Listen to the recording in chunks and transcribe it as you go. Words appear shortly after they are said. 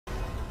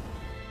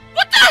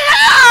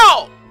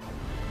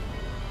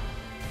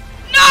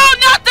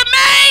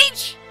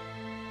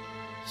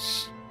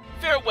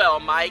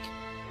Mike.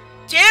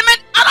 Damn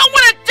it! I don't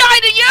want to die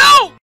to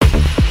you!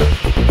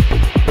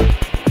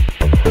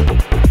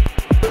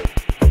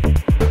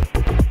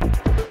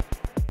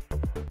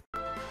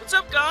 What's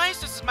up, guys?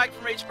 This is Mike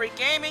from Ragebreak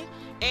Gaming,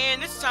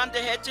 and it's time to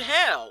head to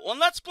hell on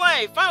Let's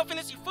Play Final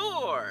Fantasy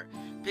IV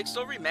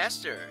Pixel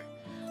Remaster.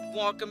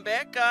 Welcome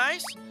back,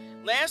 guys.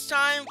 Last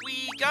time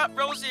we got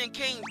Rosa and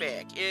King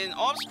back, and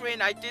off screen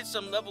I did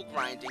some level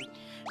grinding.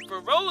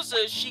 For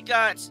Rosa, she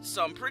got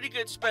some pretty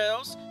good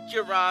spells: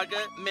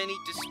 Curaga, Mini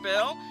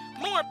Dispel,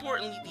 more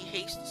importantly the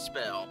Haste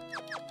spell.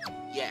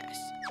 Yes,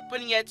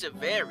 putting it to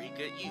very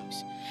good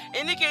use.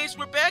 In the case,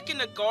 we're back in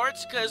the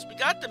guards because we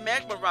got the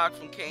Magma Rock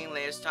from King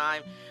last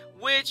time,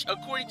 which,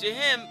 according to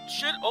him,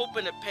 should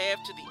open a path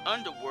to the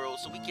Underworld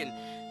so we can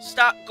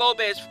stop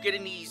Golbez from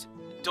getting these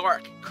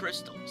dark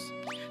crystals.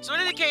 So in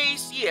any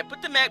case, yeah,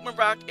 put the Magma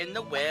Rock in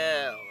the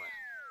well.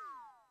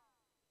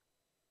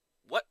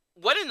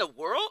 What in the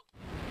world?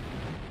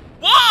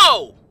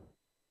 Whoa!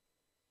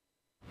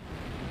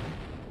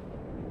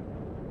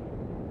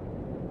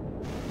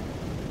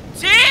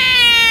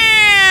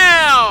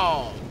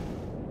 Damn!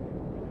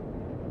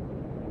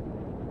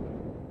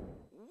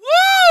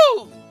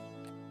 Woo!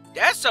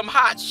 That's some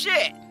hot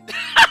shit.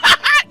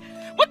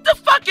 What the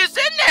fuck is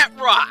in that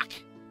rock?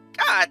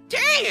 God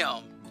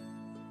damn!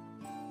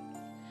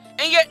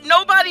 And yet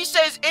nobody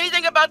says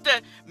anything about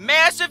the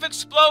massive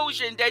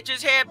explosion that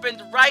just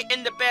happened right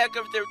in the back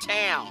of their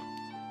town.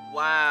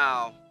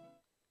 Wow.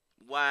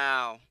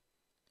 Wow.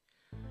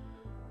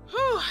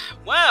 Whew.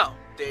 Well,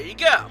 there you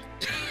go.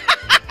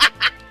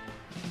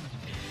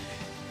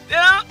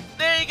 Yeah,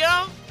 there you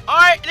go.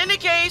 Alright, in any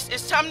case,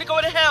 it's time to go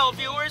to hell,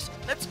 viewers.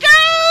 Let's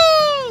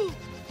go!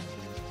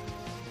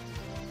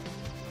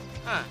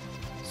 Huh.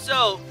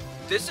 So,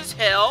 this is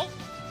hell.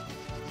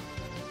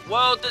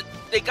 Well,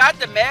 they got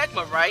the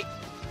magma, right?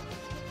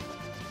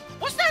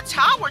 What's that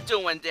tower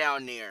doing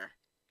down there?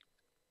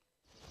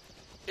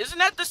 Isn't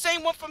that the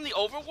same one from the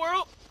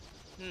Overworld?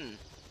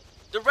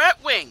 The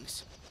Rat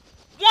Wings.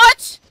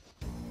 What?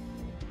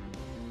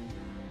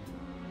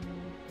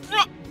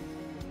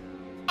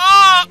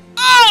 Oh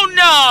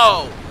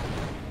no!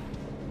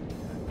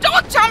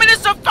 Don't tell me this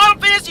is a Final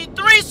Fantasy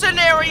III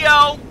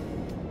scenario!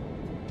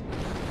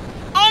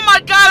 Oh my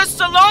god, it's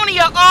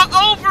Salonia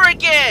all over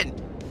again!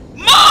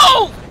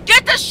 Move!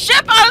 Get the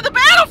ship out of the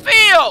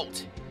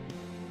battlefield!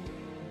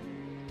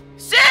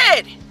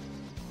 Sid!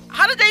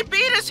 How did they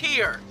beat us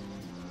here?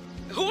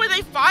 Who are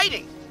they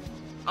fighting?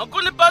 I'm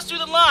going to bust through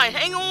the line.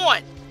 Hang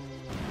on.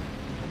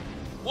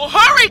 Well,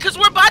 hurry, because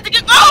we're about to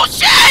get... Oh,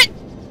 shit!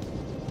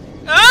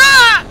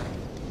 Ah!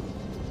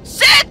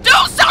 Sid, do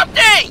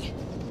something!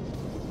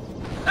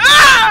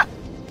 Ah!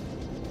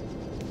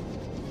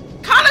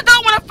 Kinda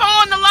don't want to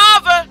fall in the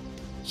lava.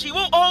 She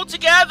won't hold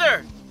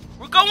together.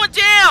 We're going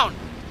down.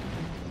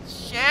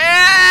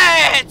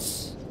 Shit!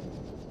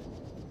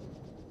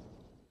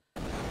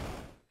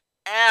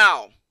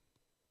 Ow.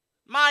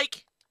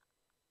 Mike.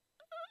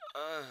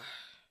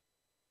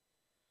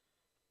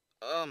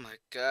 Oh my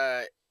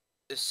god.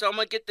 Did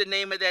someone get the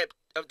name of that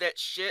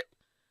ship?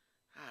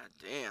 Ah,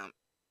 damn.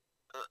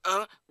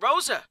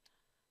 Rosa!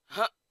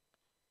 Huh?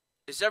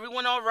 Is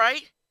everyone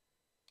alright?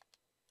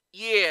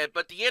 Yeah,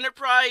 but the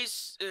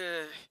Enterprise,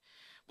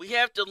 we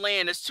have to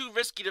land. It's too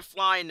risky to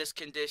fly in this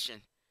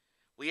condition.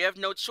 We have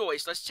no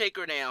choice. Let's take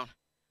her down.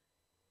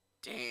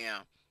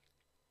 Damn.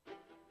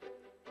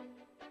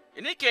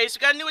 In any case, we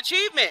got a new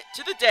achievement.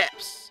 To the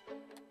depths.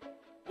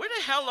 Where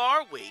the hell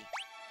are we?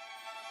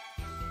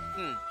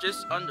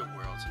 Just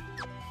Underworld.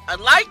 I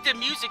like the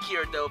music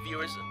here, though,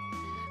 viewers.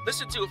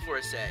 Listen to it for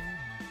a sec.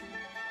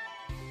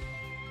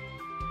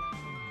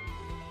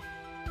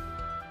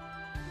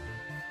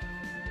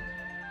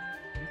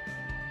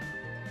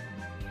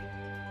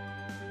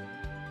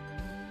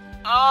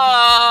 Oh,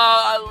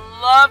 I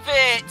love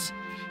it.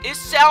 It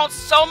sounds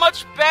so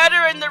much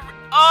better in the...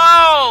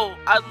 Oh,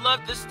 I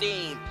love this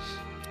theme.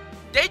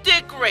 They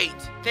did great.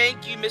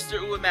 Thank you, Mr.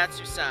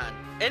 Uematsu-san.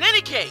 In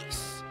any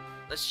case,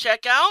 let's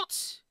check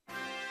out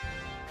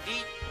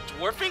the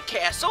Dwarven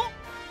Castle.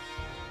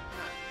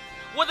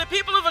 Well, the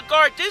people of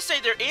Agart did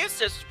say their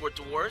ancestors were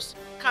dwarves.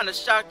 Kinda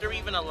shocked they're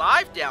even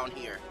alive down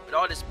here with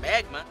all this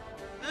magma.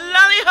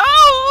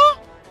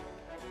 Lally-ho!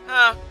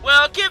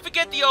 Well, can't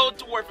forget the old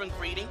dwarven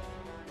greeting.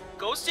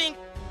 Go see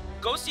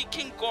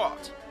King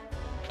Giott.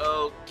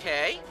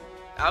 Okay,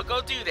 I'll go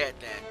do that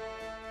then.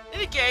 In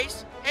any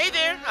case, hey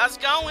there, how's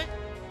it going?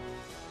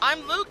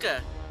 I'm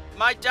Luca.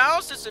 My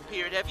dolls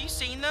disappeared. Have you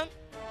seen them?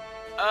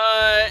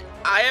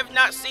 I have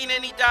not seen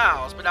any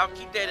dolls, but I'll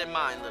keep that in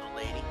mind, little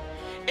lady.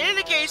 In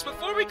any case,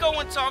 before we go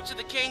and talk to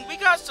the king, we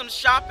got some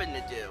shopping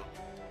to do.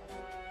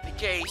 In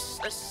case,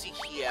 let's see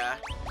here.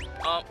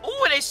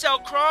 Ooh, they sell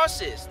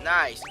crosses.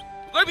 Nice.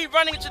 We're going to be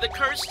running into the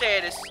curse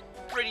status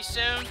pretty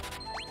soon.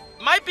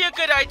 Might be a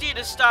good idea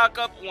to stock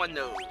up on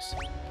those.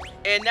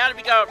 And now that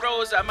we got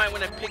Rose, I might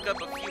want to pick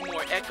up a few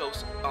more echo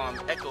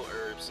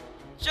herbs.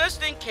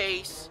 Just in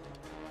case.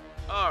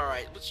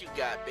 Alright, what you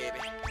got,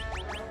 baby?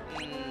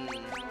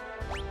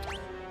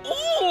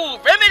 Ooh,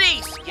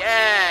 remedies!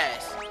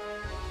 Yes!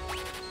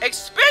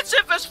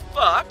 Expensive as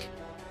fuck,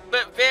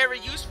 but very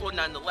useful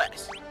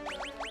nonetheless.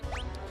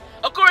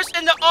 Of course,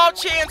 in the off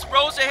chance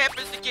Rosa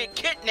happens to get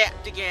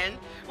kidnapped again,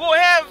 we'll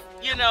have,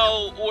 you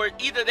know, or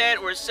either that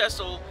or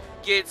Cecil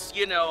gets,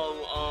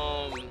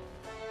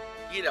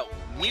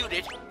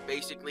 muted,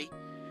 basically.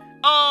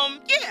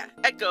 Yeah,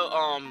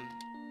 Echo,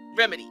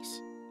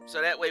 remedies.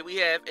 So that way we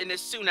have an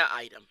Asuna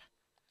item.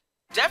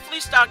 Definitely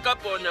stock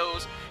up on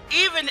those,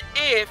 even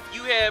if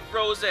you have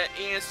Rosa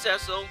and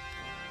Cecil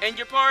in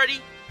your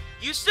party.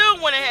 You still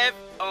want to have,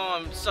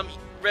 some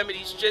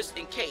remedies just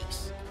in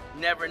case.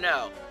 Never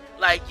know.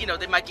 Like, you know,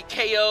 they might get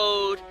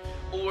KO'd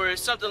or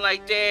something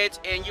like that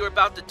and you're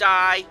about to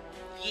die.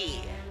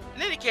 Yeah.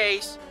 In any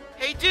case,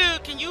 hey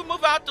dude, can you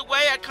move out the way?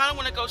 I kind of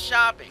want to go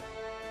shopping.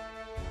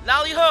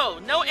 Lolly ho,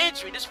 no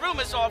entry. This room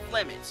is off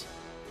limits.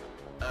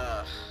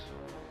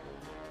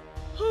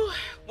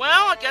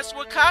 Well, I guess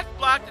we're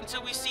cock-blocked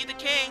until we see the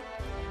king.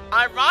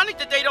 Ironic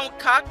that they don't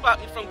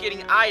cock-block me from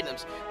getting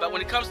items, but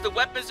when it comes to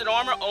weapons and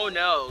armor, oh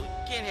no,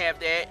 you can't have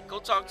that. Go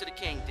talk to the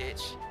king,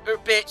 bitch.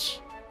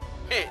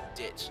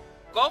 Ditch.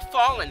 Go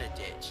fall in the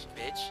ditch,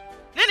 bitch.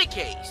 In any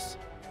case,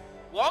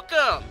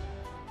 welcome.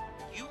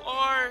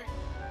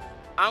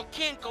 I'm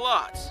King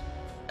Giott.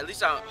 At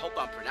least I hope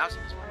I'm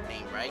pronouncing his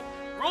name right.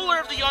 Ruler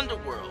of the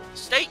Underworld.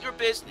 State your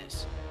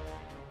business.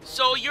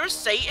 So you're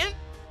Satan?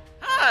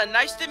 Ah,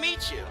 nice to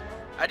meet you.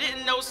 I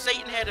didn't know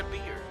Satan had a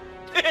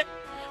beard.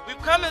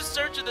 We've come in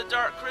search of the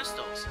dark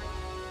crystals.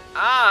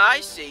 Ah,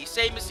 I see.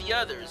 Same as the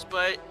others,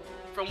 but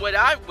from what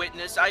I've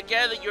witnessed, I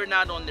gather you're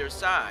not on their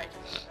side.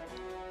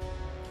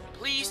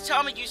 Please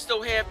tell me you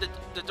still have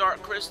the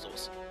dark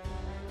crystals.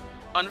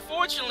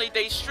 Unfortunately,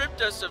 they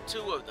stripped us of 2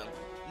 of them.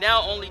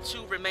 Now only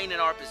 2 remain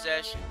in our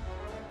possession.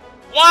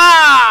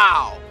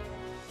 Wow!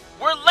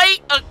 We're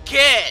late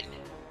again!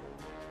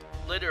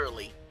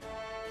 Literally.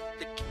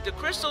 The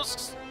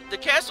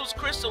castle's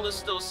crystal is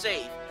still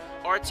safe.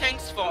 Our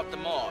tanks fought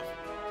them off.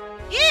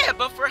 Yeah,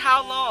 but for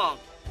how long?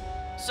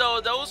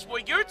 So those were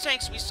your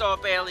tanks we saw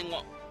battling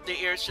the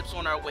airships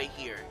on our way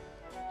here.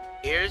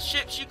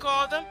 Airships, you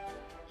call them?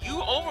 You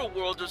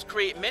Overworlders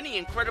create many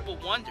incredible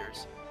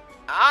wonders.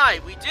 Aye,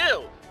 we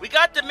do. We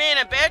got the man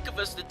in back of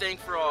us to thank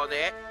for all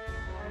that.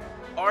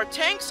 Our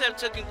tanks have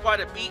taken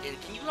quite a beating.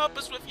 Can you help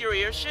us with your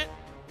airship?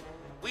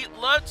 We'd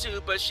love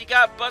to, but she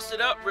got busted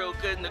up real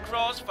good in the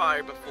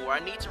crossfire before. I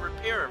need to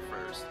repair her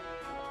first.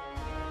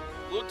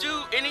 We'll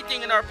do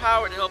anything in our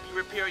power to help you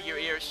repair your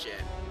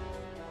airship.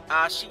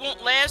 She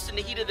won't last in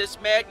the heat of this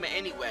magma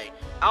anyway.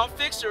 I'll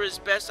fix her as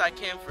best I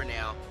can for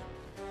now.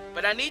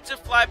 But I need to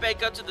fly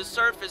back up to the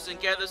surface and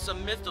gather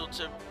some mithril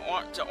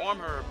to arm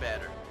her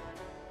better.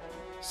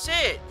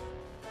 Sid,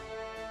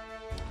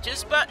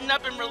 just button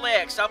up and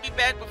relax. I'll be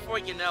back before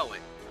you know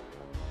it.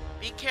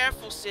 Be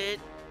careful,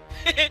 Sid.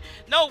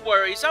 No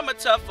worries, I'm a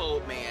tough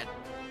old man.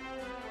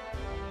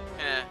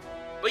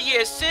 But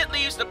yeah, Sid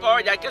leaves the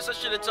party. I guess I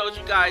should have told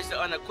you guys to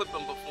unequip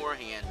him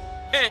beforehand.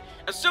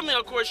 Assuming,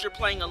 of course, you're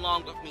playing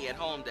along with me at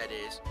home, that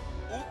is.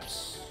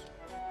 Oops.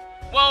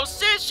 Well,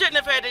 Sid shouldn't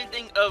have had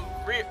anything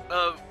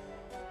of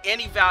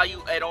any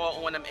value at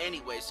all on him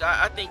anyway, so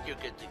I think you're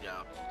good to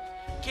go.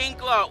 King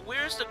Giott,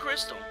 where's the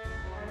crystal?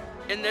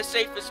 In the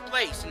safest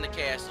place in the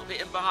castle,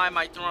 hidden behind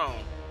my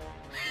throne.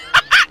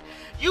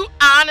 You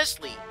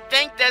honestly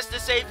think that's the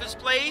safest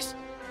place?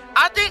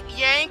 I think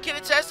Yang can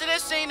attest to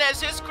this, seeing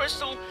as his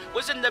crystal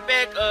was in the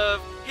back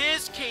of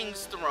his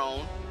king's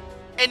throne,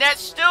 and that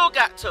still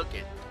got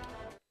taken.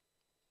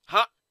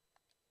 Huh?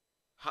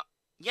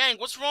 Yang,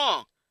 what's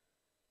wrong?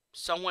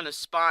 Someone is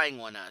spying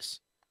on us.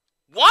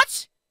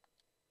 What?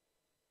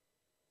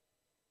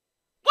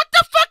 What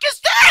the fuck is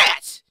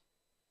that?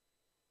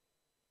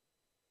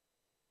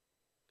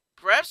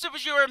 Perhaps it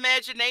was your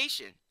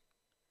imagination.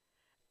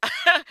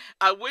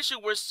 I wish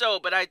it were so,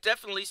 but I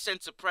definitely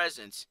sense a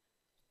presence.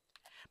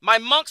 My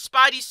monk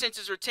spidey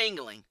senses are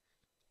tingling.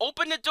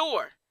 Open the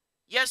door.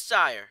 Yes,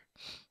 sire.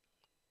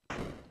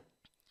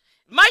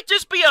 Might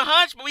just be a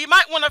hunch, but we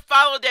might want to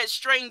follow that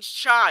strange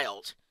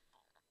child.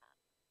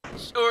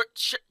 Or,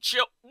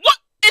 what?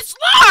 It's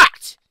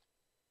locked!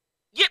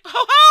 Yep,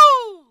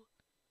 ho-ho!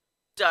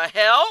 The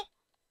hell?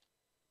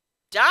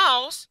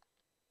 Dolls?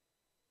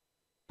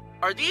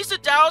 Are these the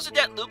dolls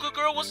that Luca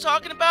girl was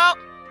talking about?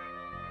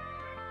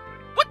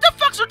 What the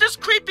fuck's with this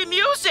creepy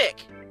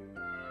music?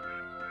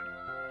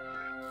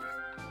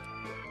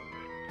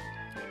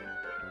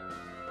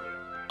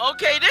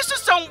 Okay, this is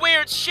some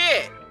weird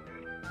shit.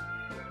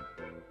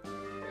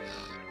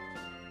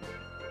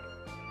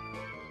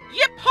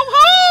 Yep,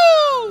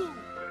 hoo-hoo!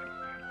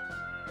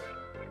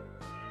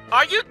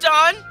 Are you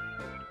done?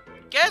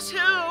 Guess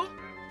who?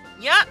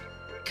 Yup,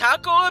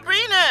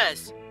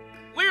 Calcabrinas.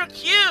 We're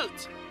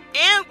cute,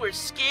 and we're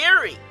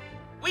scary.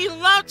 We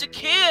love to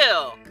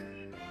kill.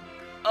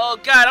 Oh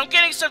god, I'm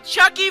getting some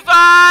Chucky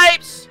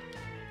vibes!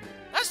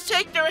 Let's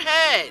take their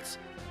heads.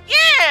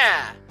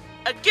 Yeah!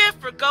 A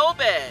gift for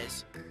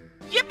Golbez.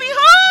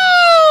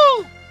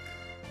 Yippee-hoo!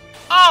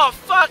 Oh,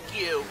 fuck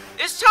you.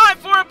 It's time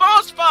for a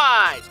boss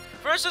fight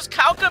versus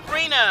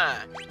Calcabrina,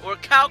 or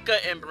Calca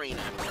and Brina.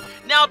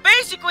 Now,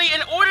 basically,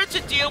 in order to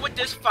deal with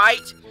this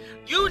fight,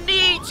 you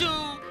need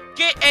to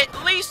get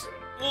at least,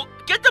 well,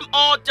 get them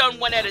all done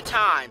one at a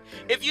time.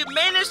 If you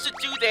manage to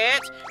do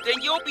that,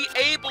 then you'll be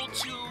able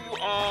to,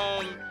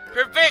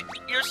 prevent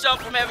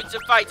yourself from having to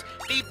fight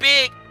the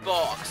big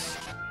boss,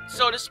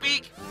 so to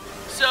speak.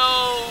 So,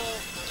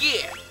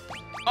 yeah.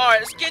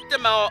 Alright, let's get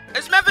them all.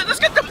 Let's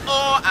get them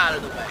all out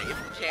of the way, if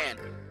we can.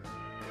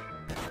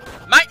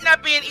 Might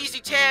not be an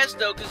easy task,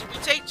 though, because if we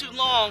take too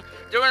long,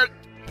 they're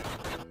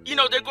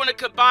gonna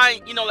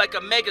combine, like a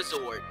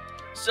Megazord.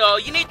 So,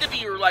 you need to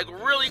be, like,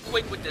 really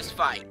quick with this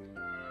fight.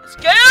 Let's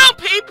go,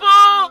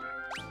 people!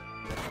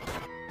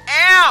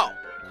 Ow!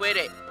 Quit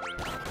it.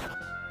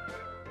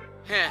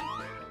 Huh.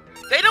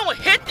 They don't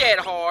hit that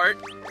hard,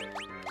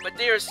 but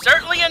they're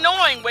certainly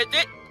annoying with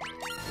it.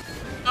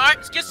 Alright,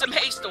 let's get some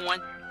haste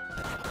on.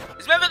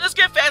 Let's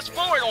get fast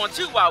forward on,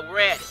 too, while we're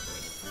at it.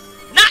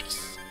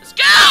 Nice! Let's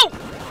go!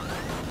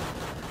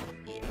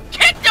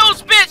 Kick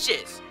those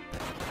bitches!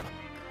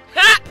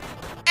 Ha!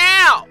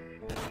 Ow!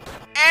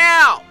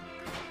 Ow!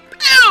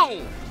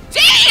 Boom!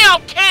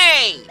 Damn,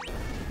 Kane!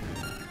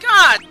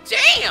 God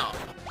damn!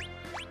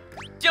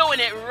 Doing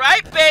it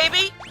right,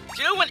 baby!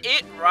 Doing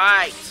it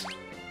right!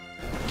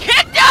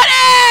 Kick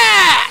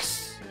that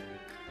ass!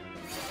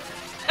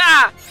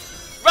 Ha!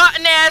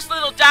 Rotten ass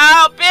little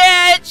dial,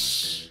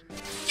 bitch!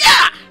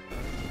 Yeah!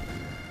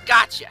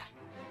 Gotcha!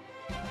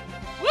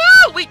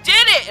 Woo! We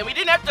did it! And we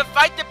didn't have to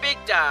fight the big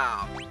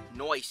dial.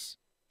 Nice.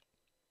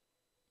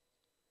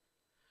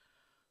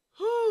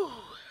 Whew.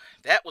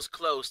 That was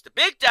close. The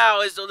big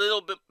dial is a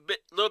little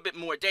bit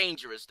more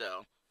dangerous,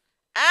 though.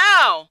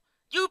 Ow!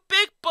 You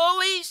big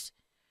bullies!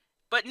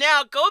 But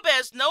now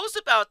Golbez knows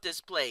about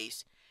this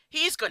place.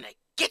 He's gonna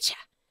get ya.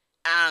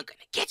 I'm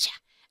gonna get ya.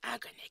 I'm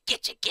gonna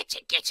get ya, get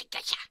ya, get ya,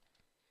 get ya.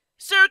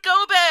 Sir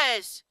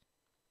Golbez!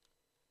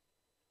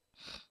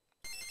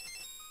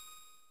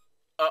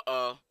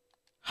 Uh-oh.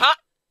 Huh?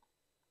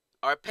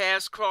 Our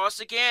paths cross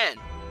again.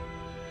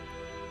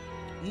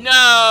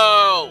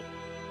 No!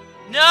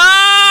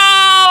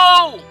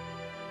 No!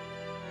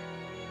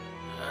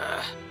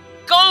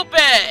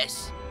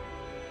 Golbez!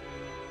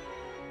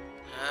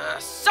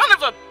 Son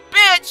of a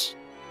bitch!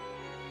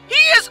 He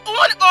is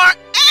on our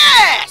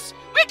ass!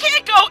 We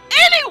can't go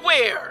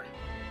anywhere!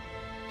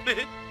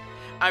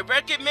 I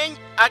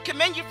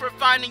commend you for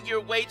finding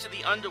your way to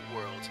the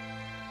Underworld.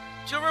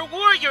 To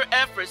reward your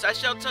efforts, I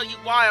shall tell you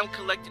why I'm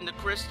collecting the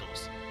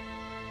crystals.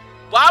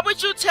 Why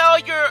would you tell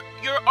your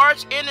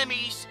arch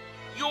enemies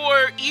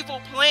your evil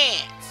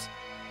plans?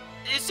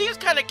 It seems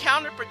kind of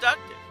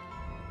counterproductive.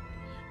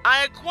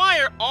 I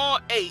acquire all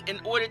 8 in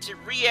order to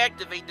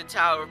reactivate the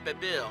Tower of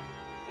Babel,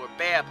 or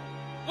Babel,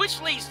 which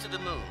leads to the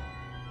moon.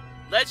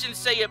 Legends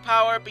say a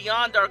power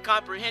beyond our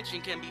comprehension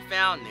can be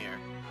found there.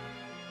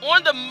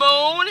 On the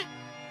moon?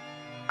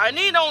 I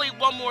need only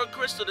one more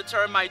crystal to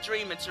turn my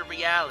dream into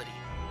reality.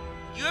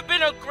 You have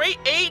been a great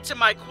aid to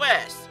my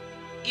quest.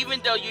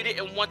 Even though you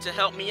didn't want to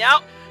help me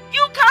out,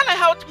 you kind of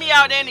helped me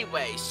out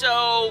anyway,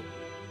 so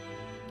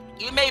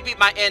you may be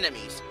my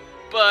enemies,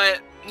 but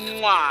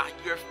mwah,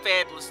 you're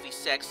fabulously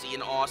sexy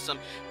and awesome,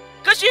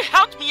 because you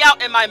helped me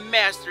out in my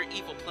master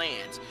evil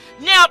plans.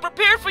 Now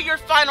prepare for your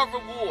final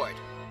reward.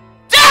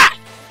 Death!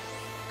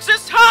 'Cause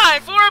it's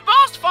time for a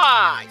boss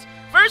fight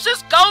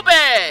versus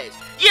Golbez.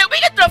 Yeah, we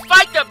get to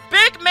fight the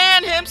big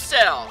man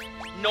himself.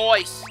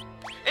 Nice.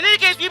 In any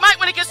case, you might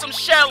want to get some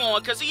shell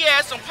on, because he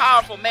has some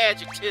powerful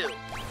magic too.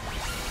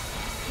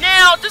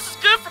 Now, this is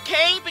good for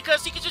Kane,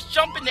 because he can just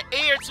jump in the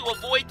air to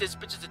avoid this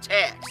bitch's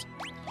attacks.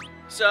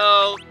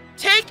 So,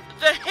 take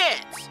the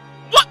hint.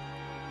 What?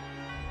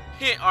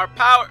 Hint,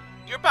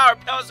 your power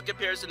pales in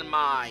comparison to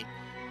mine.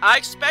 I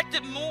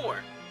expected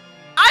more.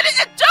 I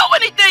didn't do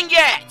anything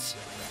yet!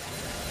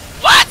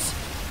 What?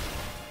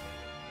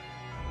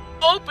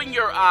 Open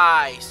your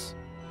eyes.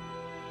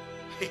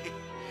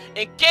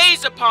 And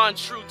gaze upon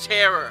true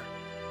terror.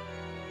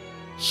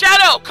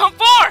 Shadow, come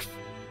forth!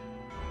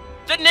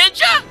 The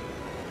ninja?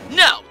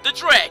 No, the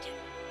dragon.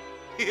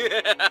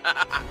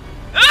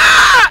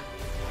 Ah!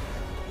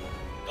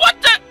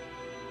 What the?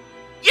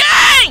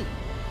 Yang!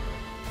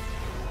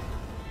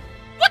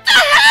 What the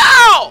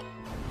hell?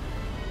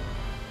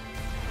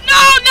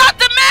 No, not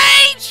the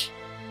mage!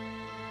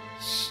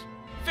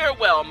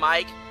 Farewell,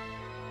 Mike.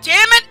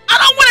 Damn it, I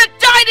don't want to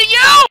die to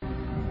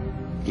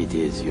you! It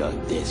is your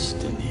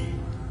destiny.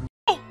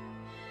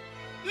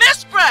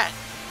 Mist breath!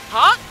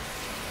 Huh?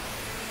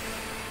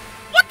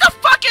 What the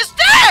fuck is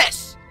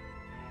this?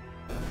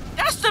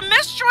 That's the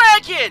Mist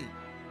Dragon!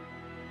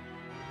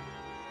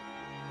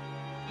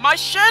 My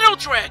Shadow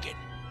Dragon!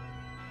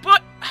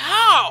 But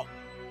how?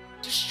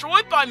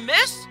 Destroyed by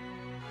mist?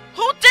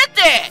 Who did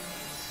that?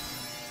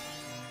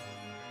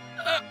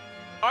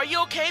 Are you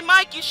okay,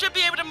 Mike? You should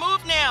be able to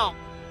move now.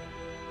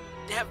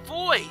 That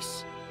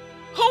voice.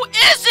 Who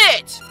is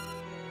it?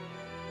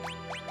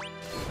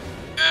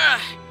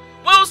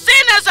 Well,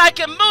 seeing as I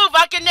can move,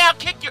 I can now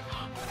kick your...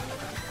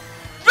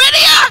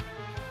 Rydia?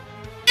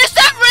 Is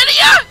that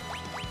Rydia?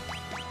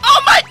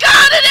 Oh my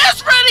god, it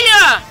is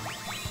Rydia!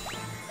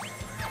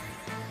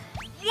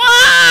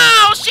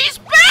 Wow,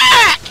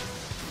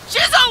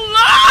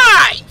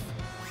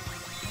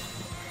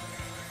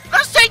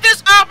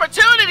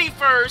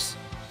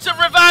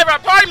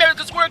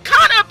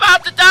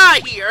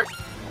 die here.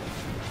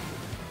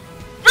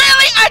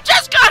 Really? I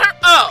just got her.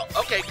 Oh,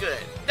 okay, good.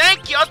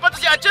 Thank you. I was about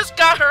to say I just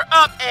got her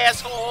up,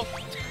 asshole.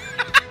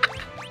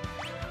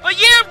 But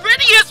yeah,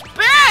 Rydia's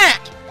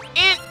back,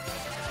 and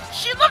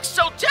she looks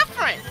so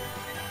different.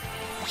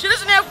 She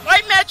doesn't have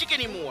white magic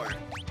anymore.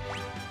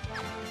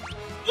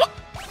 What?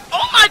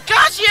 Oh my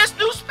gosh, she has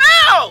new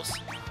spells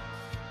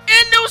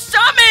and new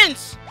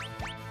summons.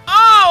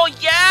 Oh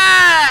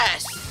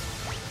yes.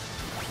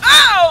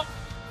 Oh.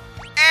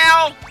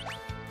 Ow.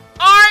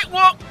 All right.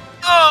 Well.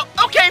 Oh.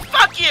 Okay.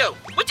 Fuck you.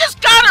 We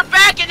just got her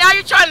back, and now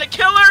you're trying to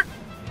kill her.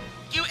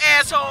 You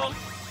asshole.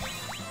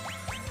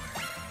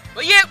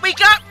 But yeah, we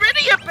got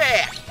Rydia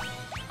back.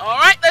 All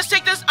right, let's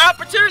take this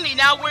opportunity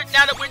now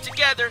that we're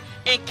together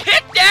and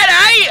kick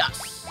that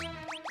ass.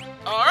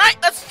 All right,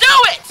 let's do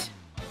it.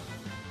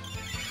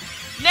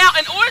 Now,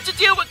 in order to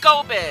deal with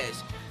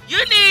Golbez,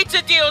 you need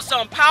to deal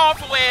some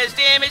powerful ass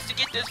damage to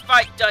get this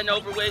fight done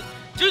over with.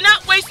 Do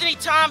not waste any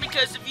time,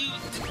 because if you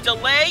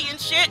delay and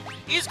shit,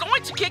 he's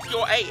going to kick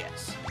your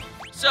ass.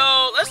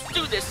 So let's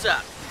do this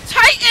up.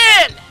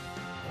 Titan.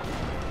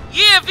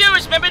 Yeah,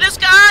 viewers, remember this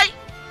guy?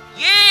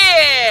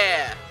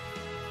 Yeah!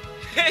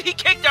 He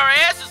kicked our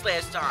asses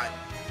last time.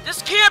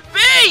 This can't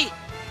be!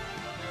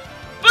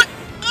 But...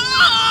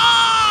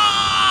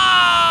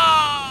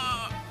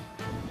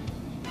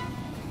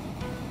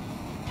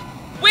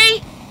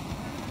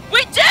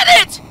 We did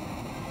it!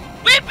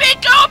 We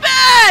beat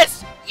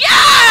Golbez!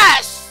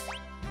 Yes!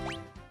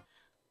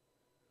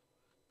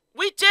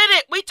 We did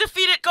it! We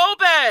defeated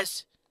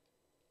Golbez!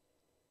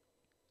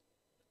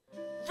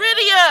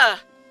 Rydia!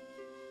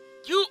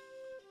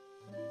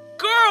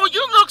 Girl,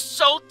 you look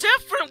so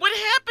different. What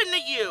happened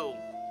to you?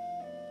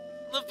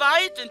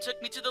 Leviathan took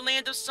me to the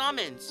Land of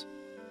Summons.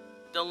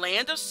 The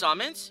Land of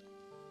Summons?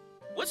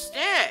 What's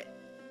that?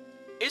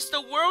 It's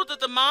the world of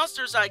the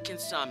monsters I can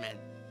summon.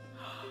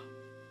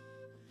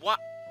 What?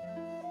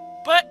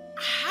 But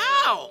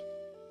how?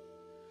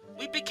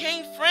 We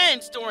became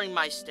friends during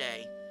my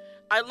stay.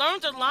 I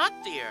learned a lot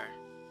there.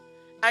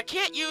 I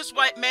can't use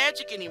white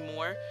magic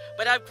anymore,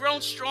 but I've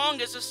grown strong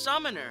as a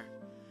summoner.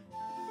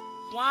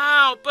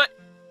 Wow, but...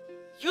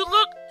 you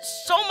look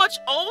so much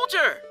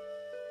older.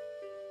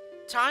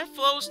 Time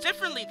flows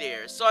differently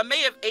there, so I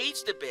may have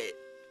aged a bit.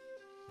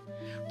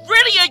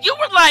 Rydia, you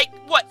were like,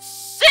 what,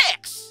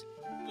 6?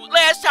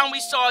 Last time we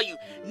saw you.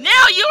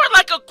 Now you are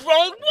like a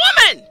grown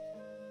woman.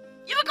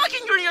 You look like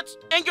in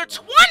your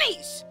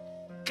 20s.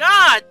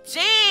 God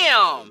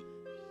damn.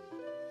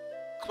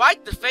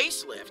 Quite the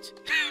facelift.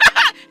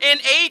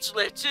 And age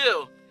lift,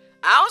 too.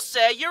 I'll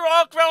say you're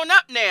all grown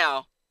up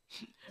now.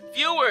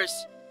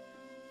 Viewers,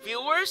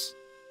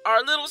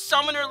 our little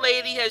summoner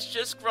lady has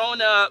just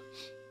grown up.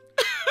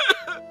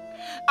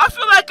 I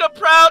feel like a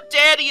proud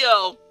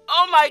daddy-o.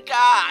 Oh my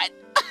god.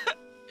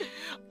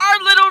 Our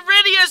little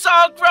Rydia's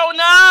all grown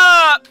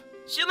up.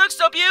 She looks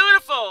so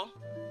beautiful.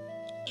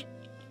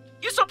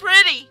 You're so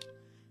pretty.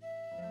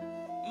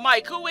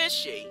 Mike, who is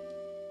she?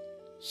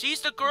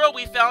 She's the girl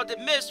we found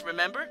in Mist,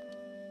 remember?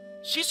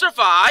 She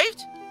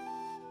survived?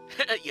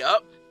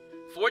 Yup.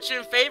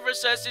 Fortune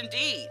favors us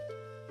indeed.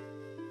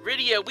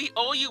 Rydia, we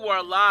owe you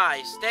our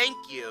lives. Thank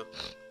you.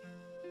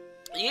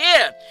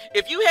 Yeah,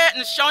 if you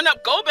hadn't shown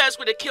up, Golbez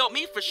would have killed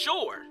me for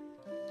sure.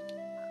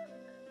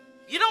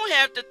 You don't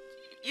have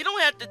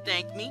to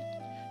thank me.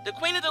 The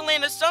Queen of the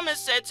Land of Summons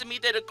said to me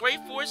that a great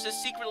force is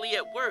secretly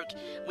at work.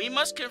 We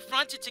must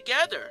confront it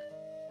together.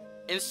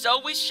 And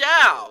so we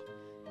shall.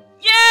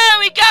 Yeah,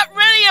 we got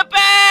Rydia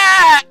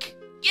back!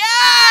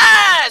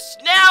 Yes!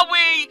 Now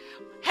we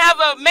have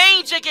a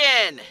mage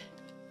again.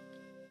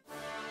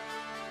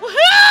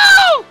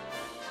 Woohoo!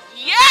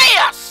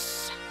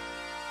 Yes!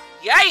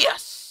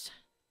 Yes!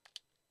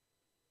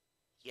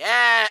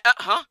 Yeah,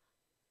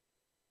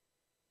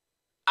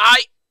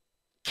 I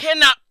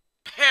cannot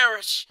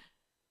perish.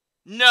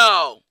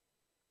 No.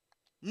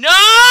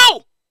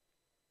 No!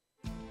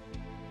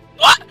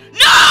 What?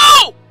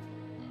 No!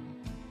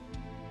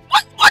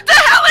 What the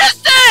hell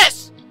is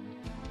this?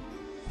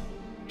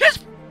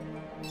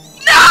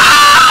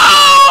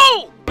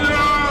 No!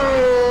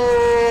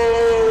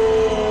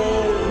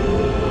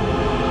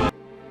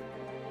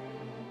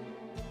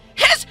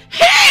 His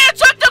hand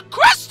took the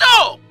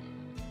crystal!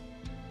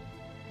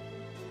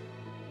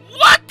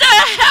 What the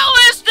hell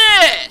is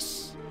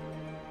this?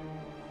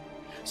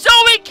 So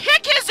we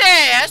kick his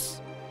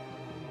ass.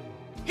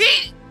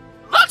 He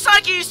looks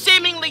like he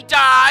seemingly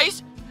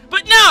dies.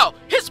 But no,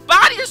 his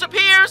body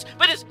disappears,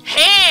 but his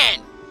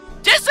hand,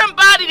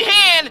 disembodied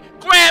hand,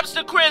 grabs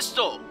the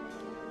crystal.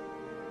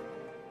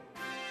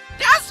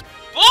 That's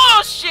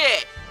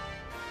bullshit.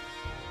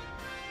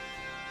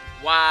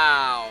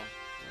 Wow.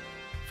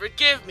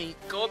 Forgive me,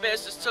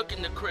 Golbez has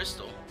taken the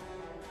crystal.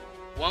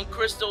 One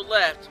crystal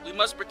left. We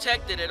must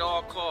protect it at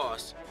all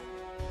costs.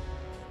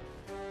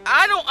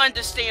 I don't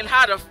understand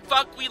how the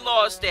fuck we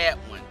lost that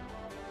one.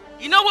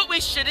 You know what we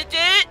should have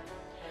did?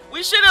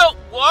 We should have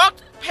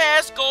walked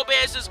past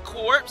Golbez's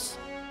corpse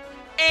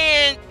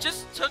and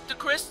just took the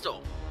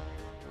crystal.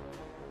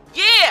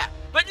 Yeah,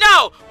 but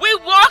no, we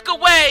walk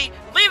away,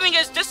 leaving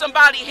his disembodied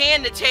somebody's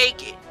hand to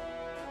take it.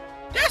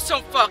 That's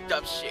some fucked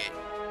up shit.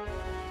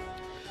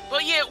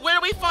 But yeah, where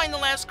do we find the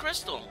last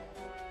crystal?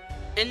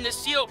 In the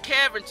sealed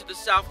cavern to the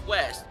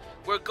southwest,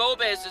 where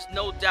Golbez is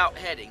no doubt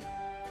heading.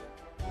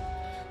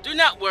 Do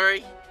not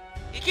worry,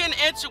 you can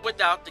enter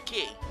without the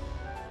key.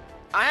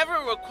 I have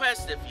a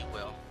request, if you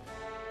will.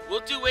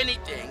 We'll do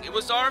anything. It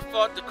was our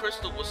fault the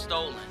crystal was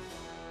stolen.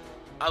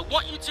 I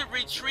want you to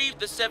retrieve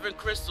the 7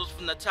 crystals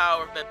from the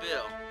Tower of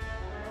Babel.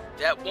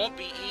 That won't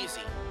be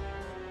easy.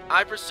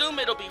 I presume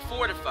it'll be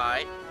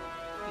fortified.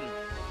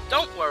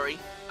 Don't worry,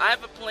 I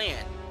have a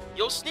plan.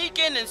 You'll sneak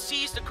in and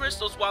seize the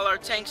crystals while our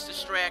tanks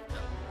distract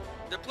them.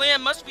 The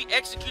plan must be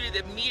executed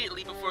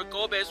immediately before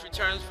Golbez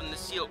returns from the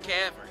sealed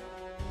cavern.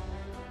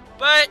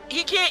 But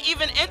he can't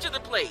even enter the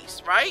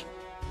place, right?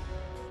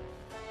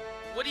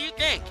 What do you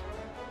think?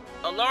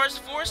 A large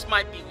force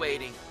might be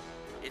waiting.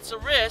 It's a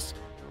risk.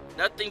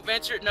 Nothing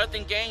ventured,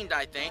 nothing gained,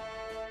 I think.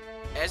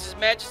 As His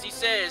Majesty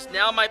says,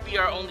 now might be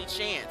our only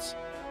chance.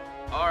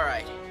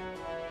 Alright.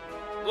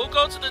 We'll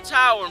go to the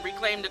tower and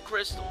reclaim the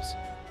crystals.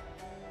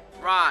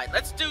 Right,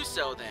 let's do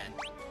so then.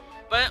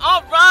 But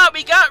alright,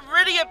 we got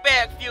Rydia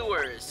back,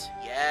 viewers.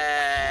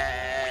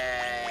 Yes.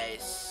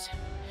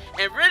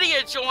 And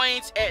Rydia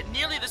joins at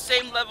nearly the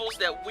same levels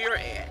that we're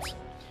at.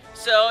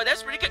 So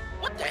that's pretty good.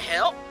 What the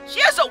hell? She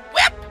has a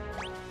whip!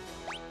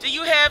 Do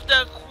you have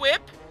the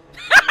whip?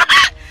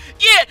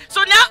 Yeah,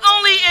 so not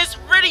only is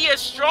Rydia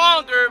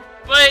stronger,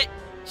 but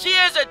she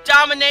has a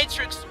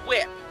dominatrix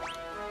whip.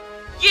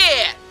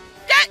 Yeah,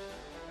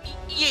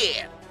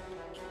 yeah.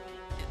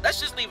 Let's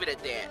just leave it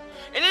at that.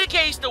 In any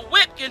case, the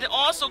whip can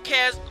also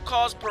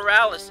cause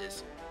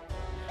paralysis.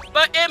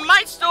 But it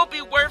might still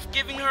be worth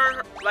giving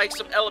her, like,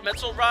 some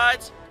elemental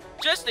rods,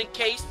 just in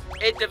case,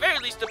 at the very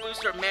least to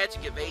boost her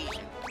magic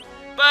evasion.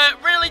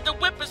 But really, the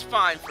whip is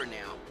fine for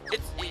now.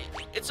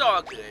 It's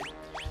all good.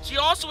 She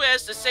also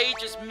has the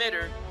Sage's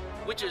Mitter,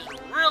 which is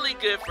really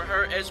good for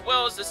her, as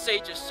well as the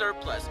Sage's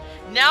Surplus.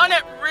 Now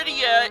that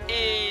Rydia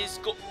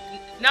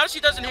now that she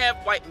doesn't have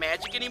white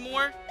magic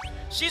anymore,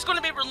 she's going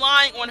to be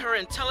relying on her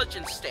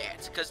intelligence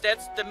stats, because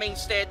that's the main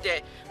stat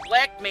that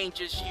black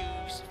mages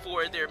use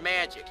for their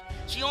magic.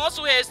 She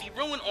also has the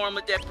Ruin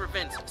Armlet that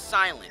prevents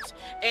silence,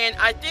 and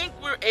I think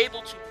we're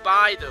able to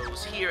buy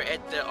those here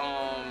at the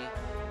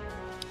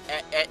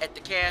at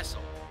the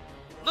castle.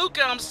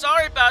 Luca, I'm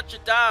sorry about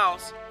your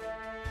dolls.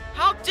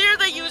 How dare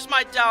they use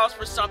my dolls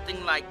for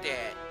something like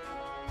that?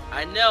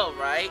 I know,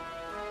 right?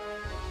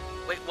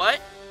 Wait, what?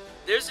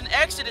 There's an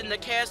exit in the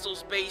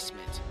castle's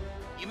basement.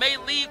 You may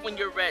leave when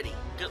you're ready.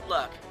 Good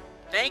luck.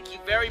 Thank you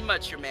very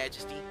much, Your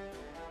Majesty.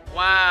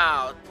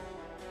 Wow.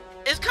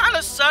 It kind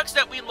of sucks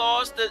that we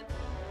lost the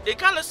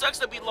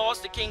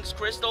King's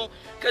Crystal,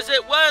 because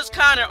it was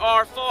kind of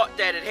our fault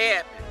that it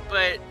happened.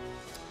 But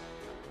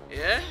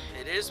yeah,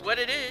 it is what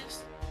it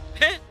is.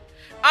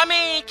 I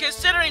mean,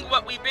 considering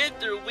what we've been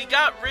through, we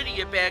got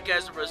Rydia back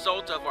as a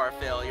result of our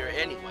failure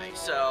anyway,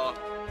 so,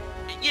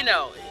 you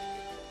know,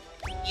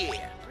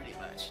 yeah, pretty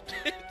much.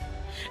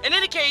 In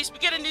any case, we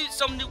get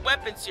some new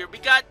weapons here. We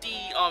got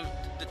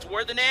the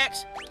Dwarven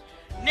Axe.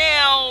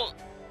 Now,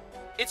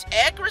 its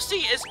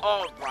accuracy is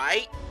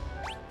alright,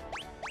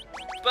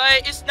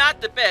 but it's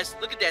not the best.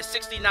 Look at that,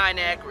 69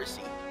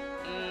 accuracy.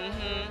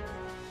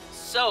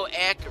 So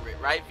accurate,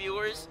 right,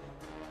 viewers?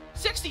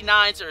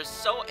 69s are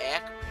so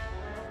accurate.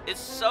 It's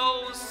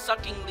so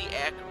suckingly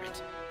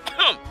accurate.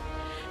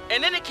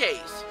 In any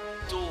case,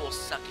 dual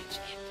suckage.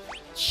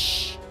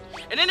 Shh.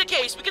 In any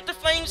case, we get the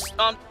flames,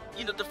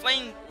 the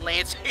flame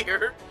lance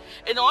here,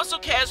 and also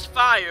cast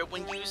fire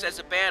when used as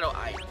a battle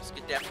item. Let's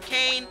get that for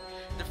Cain.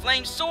 The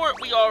flame sword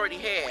we already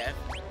have.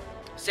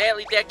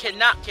 Sadly, that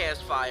cannot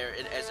cast fire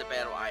as a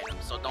battle item,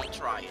 so don't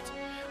try it.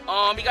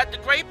 We got the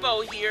great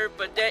bow here,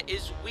 but that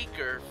is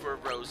weaker for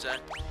Rosa.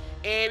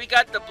 And we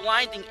got the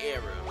blinding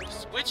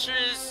arrows, which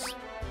is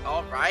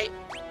alright,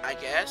 I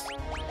guess.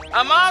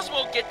 I might as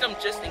well get them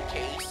just in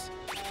case.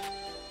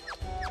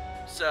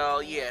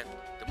 So yeah,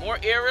 the more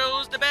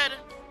arrows, the better.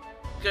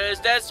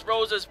 Because that's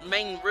Rosa's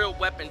main real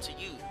weapon to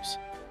use.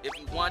 If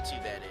you want to,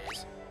 that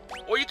is.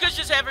 Or you could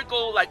just have her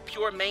go like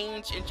pure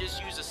mage and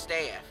just use a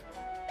staff.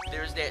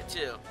 There's that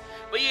too.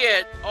 But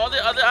yeah, all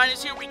the other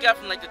items here we got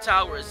from like the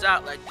Tower is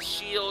out, like the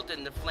shield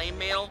and the flame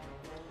mail.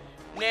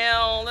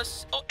 Now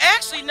let's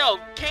actually no,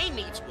 Cain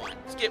needs one.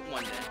 Let's get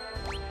one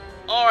then.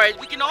 Alright,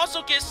 we can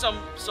also get some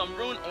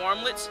rune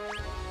armlets.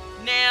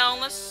 Now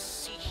let's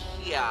see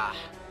here.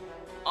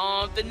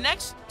 The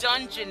next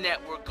dungeon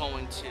that we're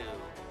going to.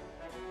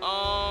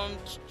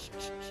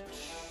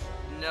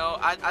 No,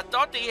 I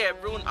thought they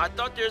had rune. I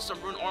thought there's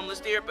some rune armlets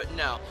there, but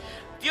no.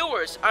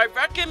 Viewers, I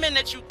recommend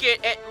that you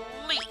get at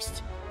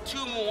least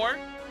 2 more.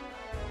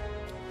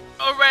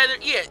 Or rather,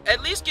 yeah,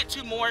 at least get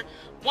 2 more.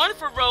 One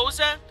for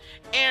Rosa,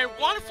 and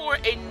one for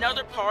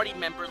another party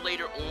member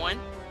later on.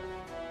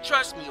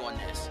 Trust me on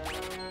this.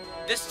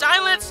 The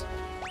silence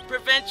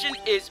prevention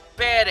is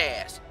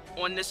badass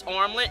on this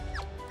armlet.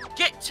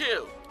 Get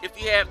 2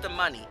 if you have the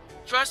money.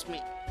 Trust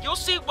me, you'll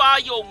see why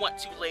you'll want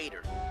to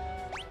later.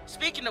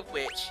 Speaking of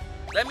which,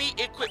 let me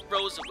equip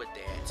Rosa with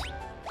that.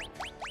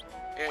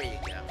 There you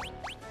go.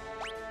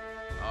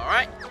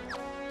 Alright.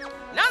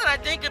 Now that I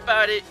think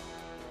about it,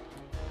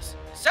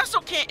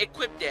 Cecil can't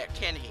equip that,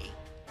 can he?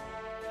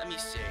 Let me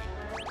see.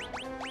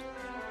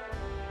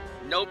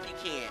 Nope, he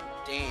can't.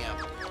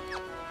 Damn.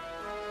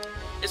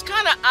 It's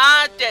kind of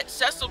odd that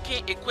Cecil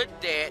can't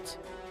equip that.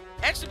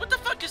 Actually, what the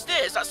fuck is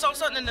this? I saw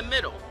something in the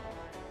middle.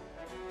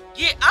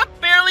 Yeah, I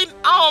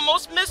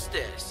almost missed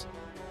this.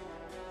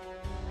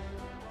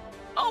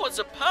 Oh, it's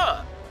a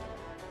pub.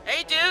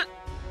 Hey, dude.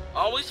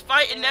 Always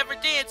fighting, never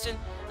dancing.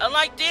 I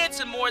like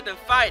dancing more than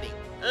fighting.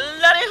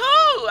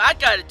 Luddy-hoo! I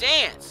gotta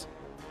dance.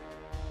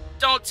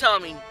 Don't tell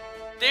me.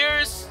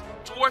 There's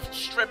dwarf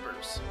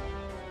strippers.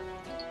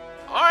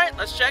 Alright,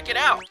 let's check it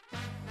out.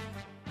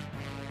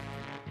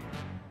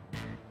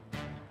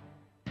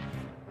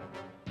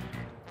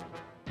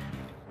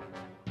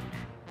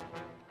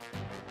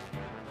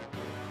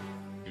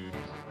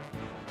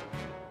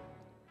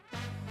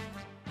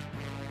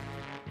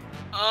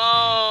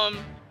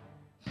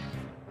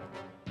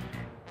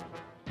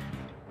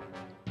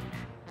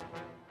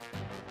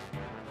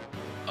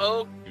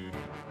 Oh,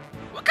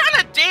 what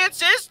kind of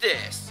dance is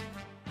this?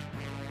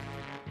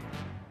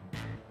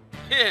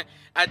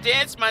 I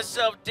dance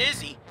myself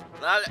dizzy.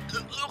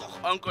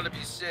 I'm gonna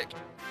be sick.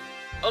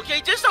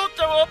 Okay, just don't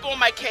throw up on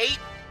my cape.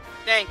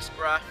 Thanks,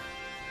 bruh.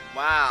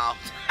 Wow.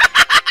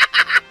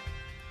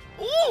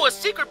 Ooh, a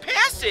secret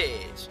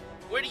passage.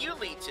 Where do you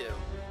lead to?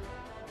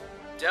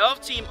 Delve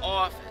Team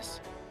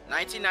Office,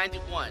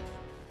 1991.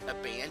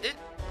 Abandoned?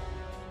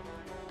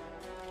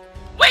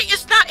 Wait,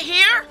 it's not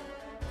here?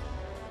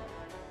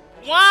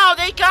 Wow,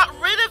 they got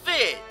rid of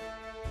it!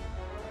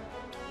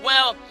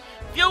 Well,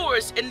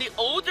 viewers, in the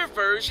older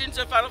versions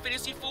of Final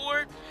Fantasy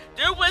IV,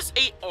 there was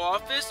an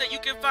office that you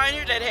can find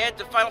here that had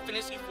the Final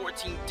Fantasy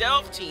XIV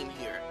Delve team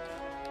here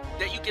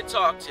that you could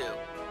talk to.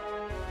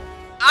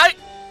 I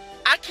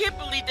can't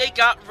believe they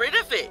got rid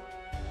of it.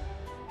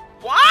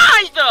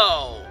 Why,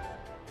 though?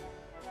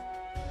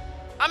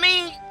 I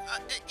mean,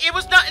 it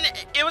was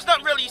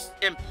not really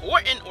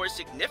important or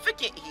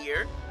significant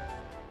here.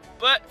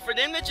 But for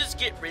them to just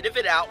get rid of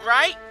it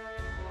outright,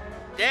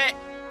 that,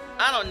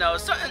 I don't know,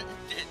 something,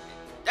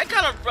 that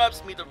kind of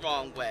rubs me the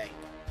wrong way.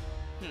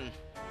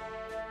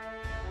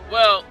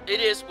 Well, it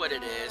is what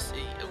it is.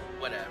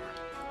 Whatever.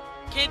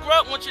 King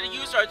Giott wants you to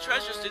use our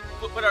treasures to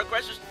put our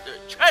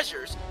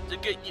treasures to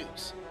good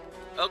use.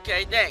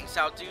 Okay, thanks.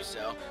 I'll do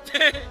so.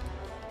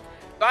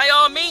 By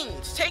all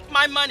means, take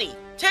my money.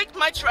 Take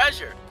my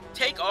treasure.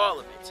 Take all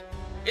of it.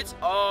 It's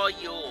all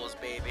yours,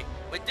 baby.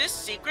 With this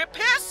secret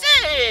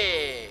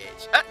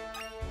passage.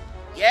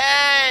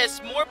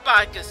 Yes, more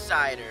vodka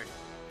cider.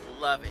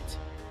 Love it.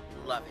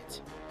 Love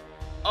it.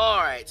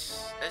 Alright,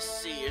 let's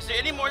see. Is there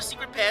any more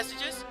secret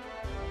passages?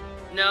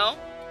 No?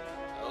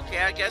 Okay,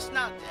 I guess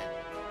not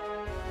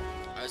then.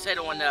 Let's head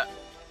on up.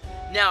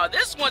 Now,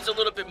 this one's a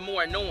little bit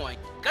more annoying.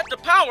 Got the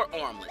power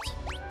armlet.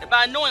 And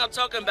by annoying, I'm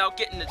talking about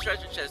getting the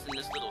treasure chest in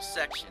this little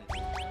section.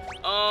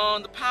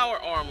 The power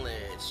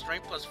armlet.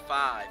 Strength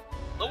 +5.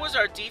 Lowers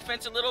our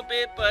defense a little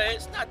bit, but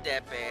it's not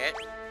that bad.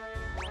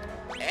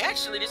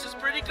 Actually, this is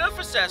pretty good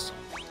for Cecil.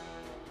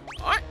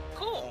 Alright,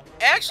 cool.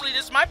 Actually,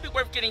 this might be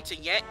worth giving to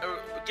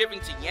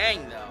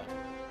Yang, though.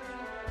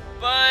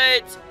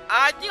 But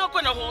I think I'm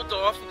going to hold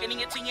off on getting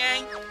it to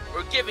Yang,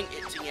 or giving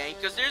it to Yang,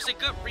 because there's a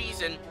good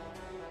reason.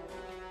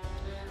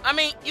 I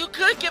mean, you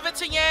could give it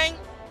to Yang,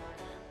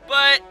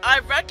 but I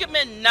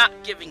recommend not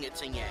giving it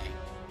to Yang.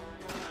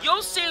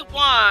 You'll see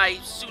why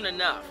soon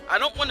enough. I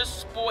don't want to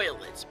spoil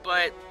it,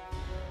 but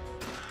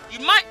you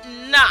might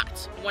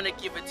not want to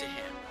give it to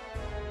him.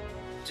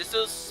 Just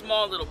a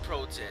small little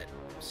pro tip.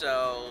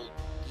 So,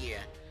 yeah.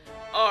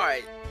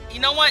 Alright, you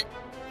know what?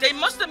 They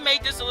must have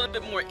made this a little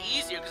bit more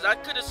easier, because I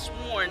could have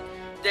sworn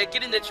that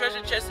getting the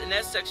treasure chest in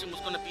that section was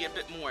going to be a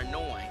bit more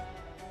annoying.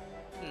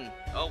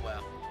 Oh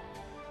well.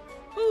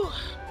 Whew.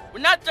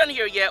 We're not done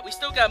here yet. We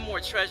still got more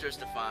treasures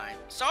to find.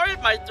 Sorry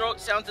if my throat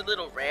sounds a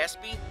little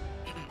raspy.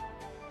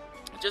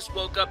 Just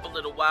woke up a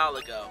little while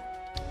ago,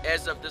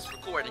 as of this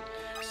recording.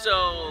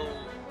 So,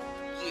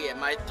 yeah,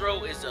 my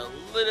throat is a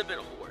little bit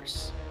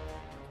hoarse.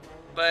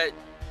 But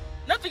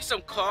nothing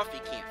some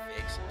coffee can't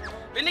fix.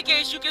 In any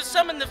case, you can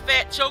summon the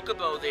fat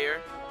chocobo there,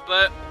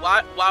 but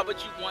why would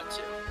you want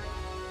to?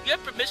 If you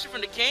have permission from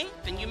the king,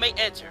 then you may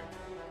enter.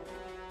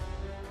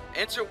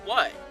 Enter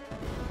what?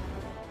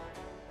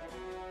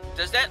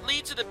 Does that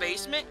lead to the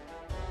basement?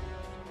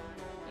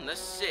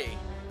 Let's see.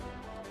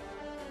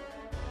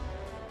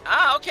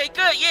 Ah, okay,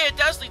 good. Yeah, it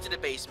does lead to the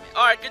basement.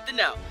 Alright, good to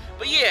know.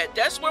 But yeah,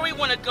 that's where we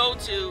want to go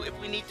to if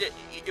we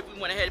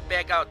want to head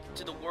back out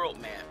to the world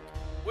map.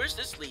 Where's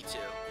this lead to?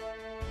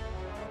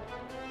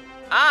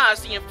 Ah,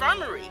 it's the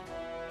infirmary.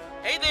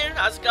 Hey there,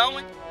 how's it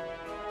going?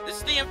 This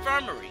is the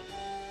infirmary.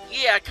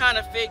 Yeah, I kind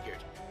of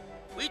figured.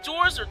 We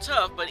dwarves are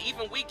tough, but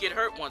even we get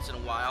hurt once in a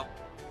while.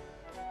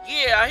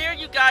 Yeah, I hear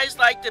you guys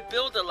like to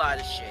build a lot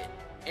of shit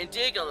and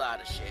dig a lot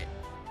of shit.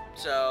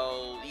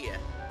 So, yeah.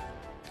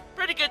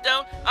 Pretty good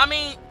though. I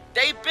mean,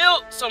 they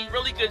built some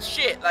really good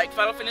shit, like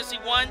Final Fantasy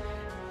 1.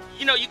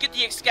 You know, you get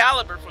the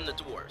Excalibur from the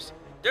dwarves.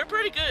 They're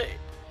pretty good.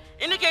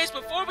 In the case,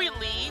 before we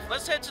leave,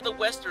 let's head to the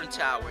Western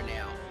Tower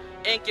now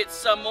and get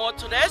some more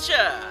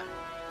treasure.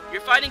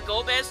 You're fighting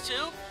Golbez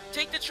too?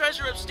 Take the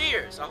treasure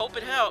upstairs. I hope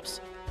it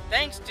helps.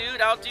 Thanks,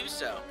 dude. I'll do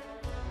so.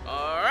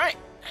 Alright.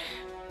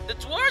 The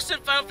dwarves in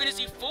Final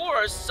Fantasy IV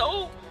are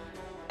so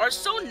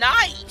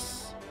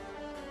nice.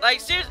 Like,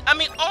 seriously,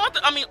 all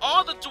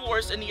the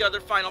dwarves in the other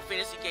Final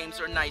Fantasy games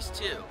are nice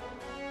too.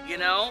 You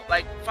know?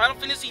 Like, Final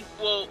Fantasy,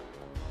 well,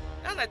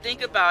 now that I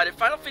think about it,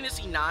 Final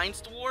Fantasy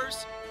IX's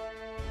dwarves,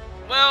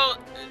 well,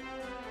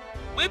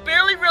 we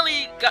barely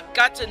really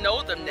got to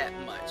know them that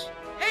much.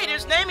 Hey,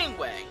 there's Naming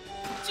Way.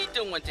 What's he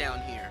doing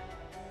down here?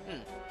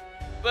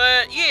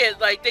 But yeah,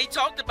 like, they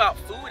talked about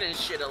food and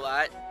shit a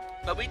lot.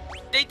 But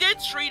they did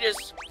treat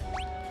us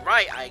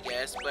right, I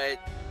guess. But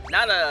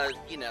not a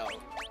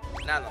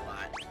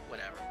lot.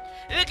 Whatever.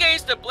 In the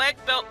case, the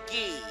Black Belt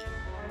Gi.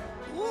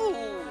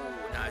 Ooh,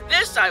 now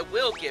this I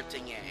will give to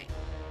Yang.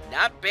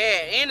 Not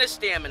bad, and a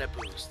stamina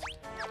boost.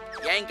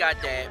 Yang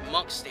got that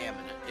monk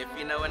stamina, if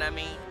you know what I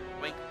mean.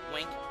 Wink,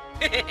 wink.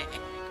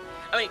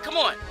 I mean, come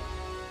on.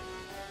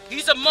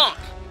 He's a monk.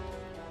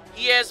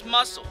 He has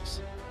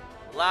muscles.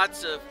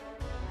 Lots of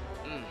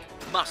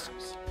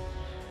muscles.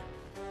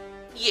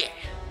 Yeah.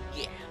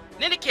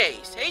 In any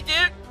case, hey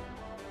dude.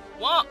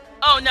 What?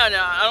 Oh, no,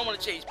 I don't want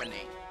to change my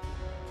name.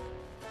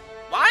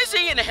 Why is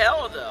he in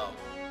hell, though?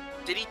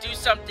 Did he do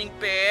something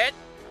bad?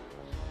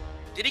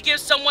 Did he give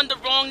someone the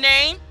wrong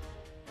name?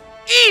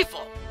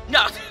 Evil!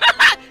 No,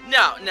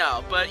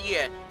 no, but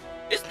yeah.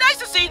 It's nice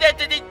to see that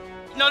they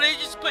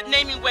just put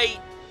Naming Way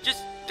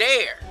just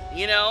there,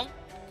 you know?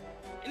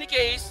 In the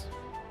case,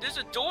 there's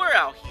a door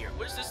out here.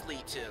 What does this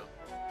lead to?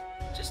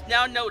 Just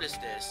now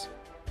noticed this.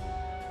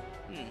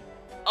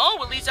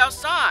 Oh, it leads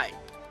outside.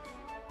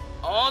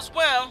 All's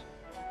well.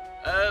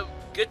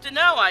 Good to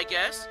know, I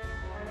guess.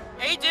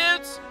 Hey,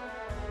 dudes.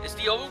 Is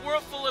the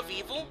overworld full of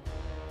evil?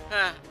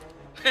 Huh.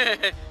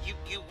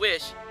 you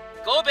wish.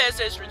 Golbez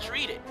has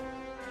retreated.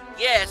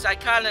 Yes, I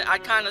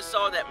kinda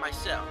saw that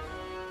myself.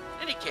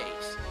 In any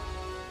case.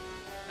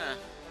 Huh.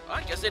 Well,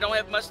 I guess they don't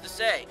have much to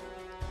say.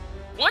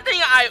 One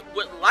thing I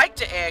would like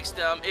to ask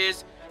them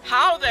is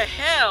how the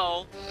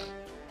hell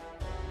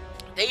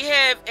they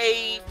have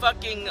a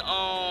fucking,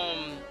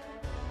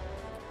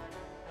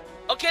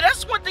 okay,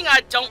 that's one thing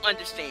I don't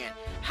understand.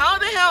 How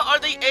the hell are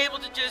they able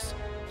to just,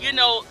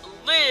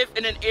 live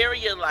in an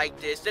area like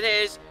this that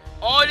has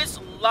all this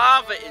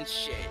lava and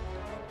shit?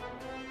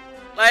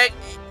 Like,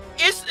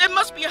 it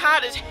must be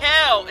hot as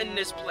hell in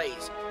this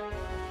place.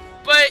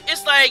 But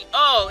it's like,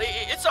 oh,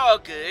 it's all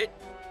good.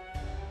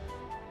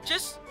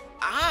 Just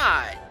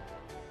odd.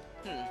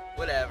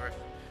 Whatever.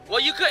 Well,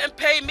 you couldn't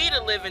pay me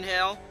to live in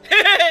hell.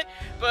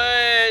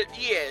 But,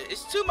 yeah,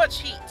 it's too much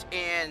heat.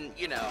 And,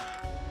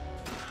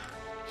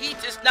 heat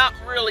is not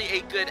really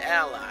a good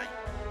ally.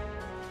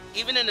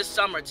 Even in the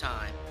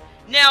summertime.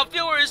 Now,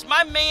 viewers,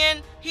 my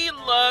man, he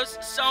loves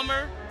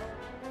summer.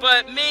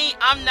 But me,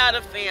 I'm not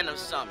a fan of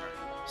summer.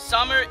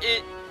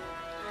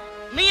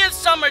 Me and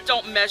summer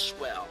don't mesh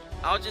well.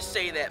 I'll just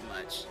say that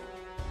much.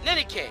 In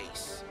any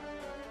case,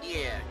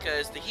 yeah,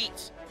 because the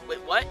heat. Wait,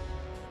 what?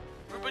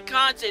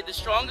 Rubicante, the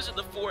strongest of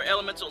the 4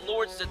 elemental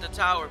lords, is at the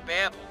Tower of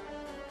Babel.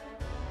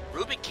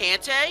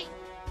 Rubicante?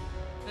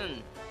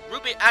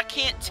 Ruby, I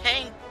can't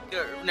tame.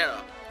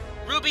 No.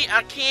 Ruby,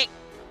 I can't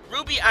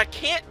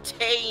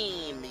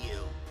tame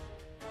you.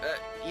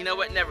 You know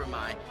what? Never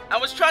mind. I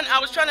was trying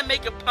to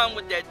make a pun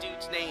with that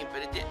dude's name,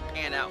 but it didn't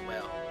pan out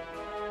well.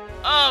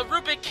 Oh,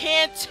 Ruby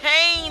can't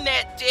tame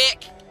that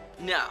dick.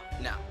 No.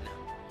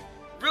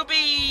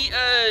 Ruby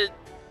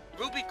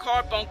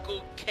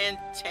Carbuncle can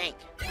tank.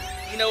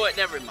 You know what?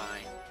 Never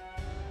mind.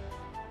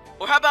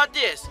 Or how about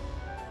this?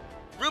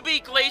 Ruby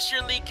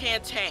Glacier Lee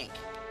can tank.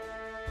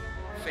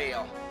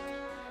 Fail.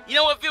 You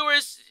know what,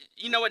 viewers?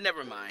 You know what?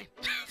 Never mind.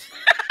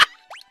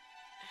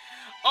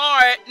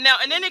 Alright, now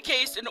in any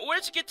case, in order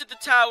to get to the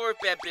Tower of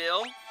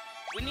Babel,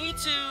 we need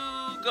to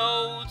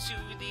go to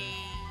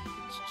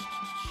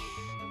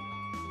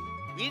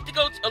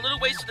a little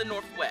ways to the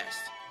northwest.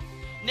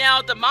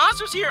 Now, the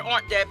monsters here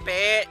aren't that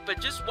bad, but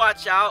just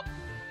watch out.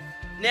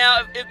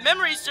 Now, if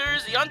memory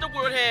serves, the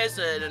Underworld has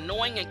an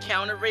annoying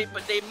encounter rate,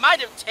 but they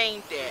might have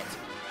tamed that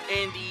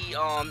in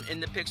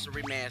the Pixel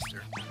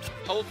Remaster.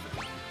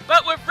 Hopefully.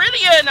 But with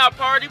Rydia in our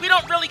party, we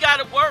don't really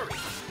gotta worry.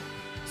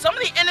 Some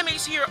of the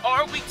enemies here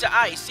are weak to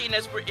ice, seeing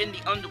as we're in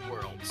the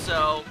Underworld.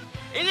 So,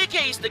 in any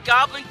case, the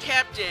Goblin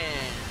Captain,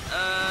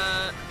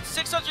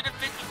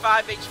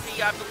 655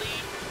 HP, I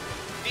believe.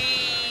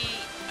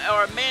 The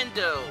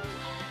Armando,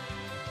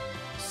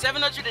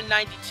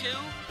 792,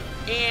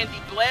 and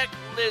the Black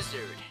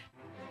Lizard.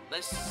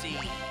 Let's see.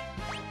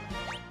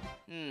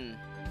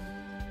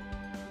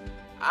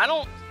 I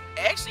don't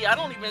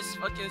even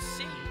fucking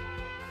see.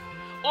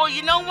 Oh,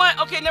 you know what?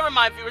 Okay, never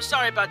mind, viewers.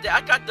 Sorry about that.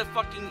 I got the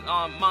fucking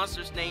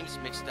monsters' names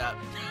mixed up.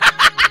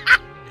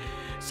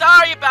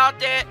 Sorry about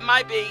that.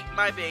 Might be.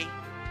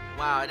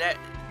 Wow,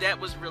 that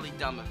was really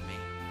dumb of me.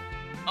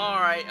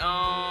 Alright,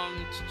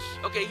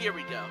 okay, here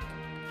we go.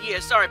 Yeah,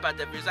 sorry about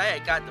that, viewers. I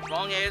had got the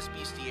wrong-ass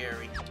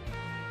bestiary.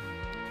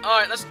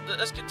 Alright,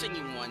 let's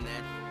continue on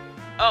then.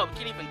 Oh, we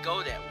can't even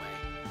go that way.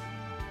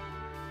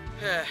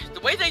 The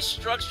way they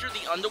structure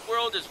the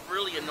Underworld is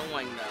really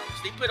annoying though.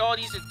 So they put all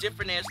these in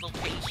different ass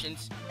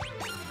locations,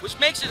 which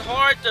makes it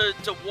hard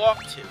to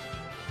walk to.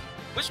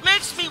 Which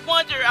makes me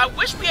wonder, I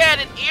wish we had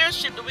an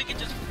airship that we could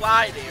just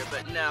fly there,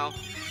 but no.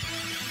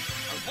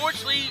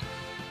 Unfortunately,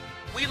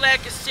 we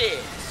lack a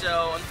Sid,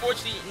 so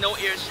unfortunately no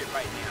airship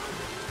right now.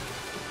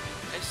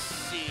 Let's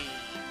see.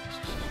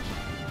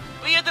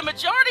 But yeah, the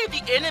majority of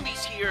the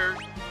enemies here...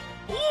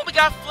 Ooh, we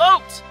got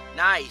floats!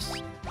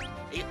 Nice.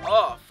 They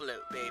all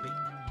float, baby.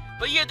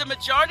 But yeah, the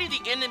majority of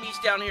the enemies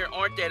down here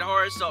aren't that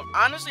hard, so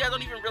honestly, I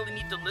don't even really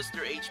need to list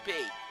their HP.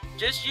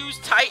 Just use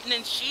Titan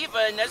and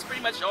Shiva, and that's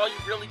pretty much all you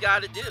really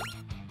gotta do.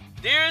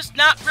 There's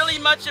not really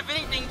much of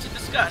anything to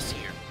discuss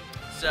here.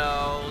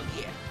 So,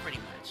 yeah, pretty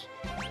much.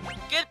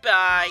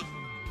 Goodbye.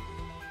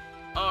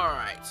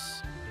 Alright.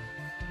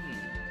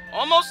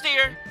 Almost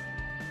there.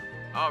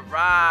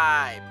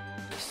 Alright.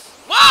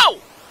 Whoa!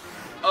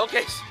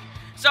 Okay,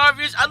 sorry,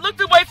 viewers. I looked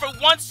away for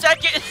 1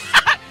 second.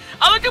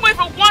 I looked away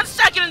for 1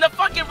 second and the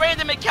fucking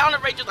random encounter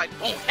rate just like,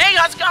 boom. Hey,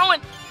 how's it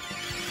going?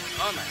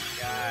 Oh my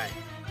god.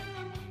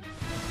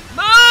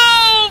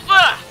 Move!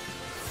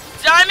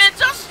 Diamond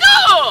to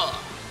school!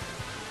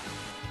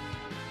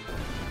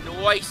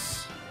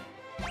 Nice.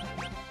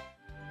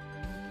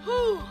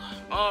 Whew.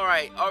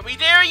 Alright, are we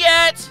there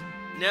yet?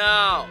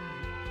 No.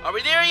 Are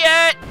we there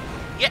yet?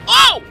 Yeah.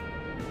 Oh!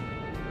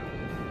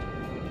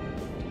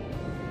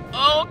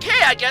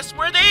 Okay, I guess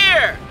we're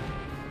there.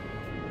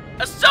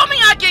 Assuming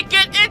I can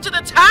get into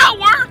the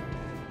tower.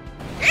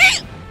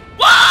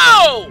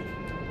 Whoa!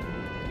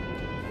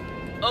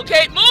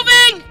 Okay,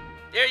 moving.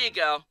 There you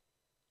go.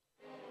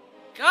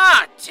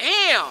 God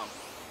damn.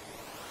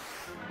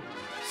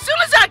 As soon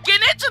as I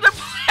get into the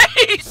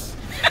place.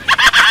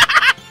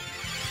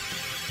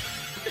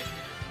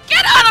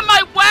 Get out of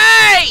my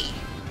way.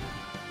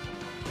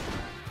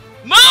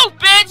 Move,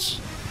 bitch.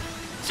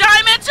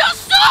 Dimensional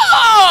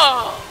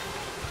Soul.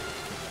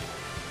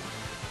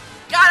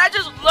 God, I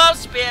just love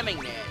spamming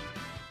that.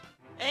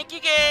 Thank you,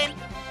 game.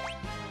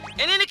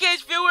 In any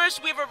case, viewers,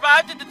 we've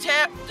arrived at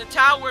the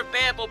Tower of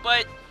Babel,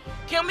 but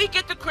can we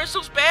get the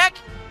crystals back?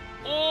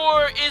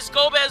 Or is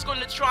Golbez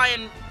going to try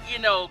and, you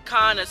know,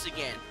 con us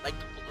again?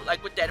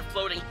 Like with that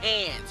floating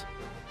hand.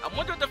 I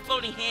wonder if the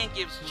floating hand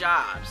gives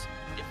jobs.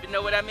 If you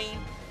know what I mean.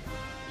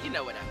 You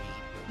know what I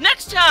mean.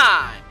 Next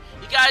time,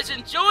 you guys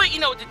enjoy, you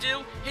know what to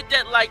do. Hit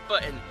that like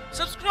button.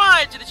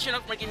 Subscribe to the channel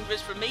for getting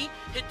videos from me.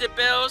 Hit the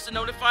bells to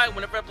notify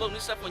whenever I upload new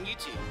stuff on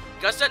YouTube.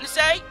 Got something to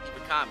say?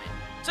 Leave a comment.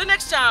 Till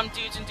next time,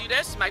 dudes and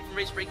dudettes, Mike from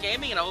Ragebreak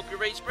Gaming, and I hope your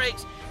rage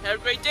breaks. Have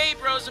a great day,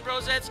 bros and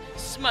brosettes.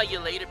 Smell you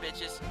later,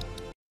 bitches.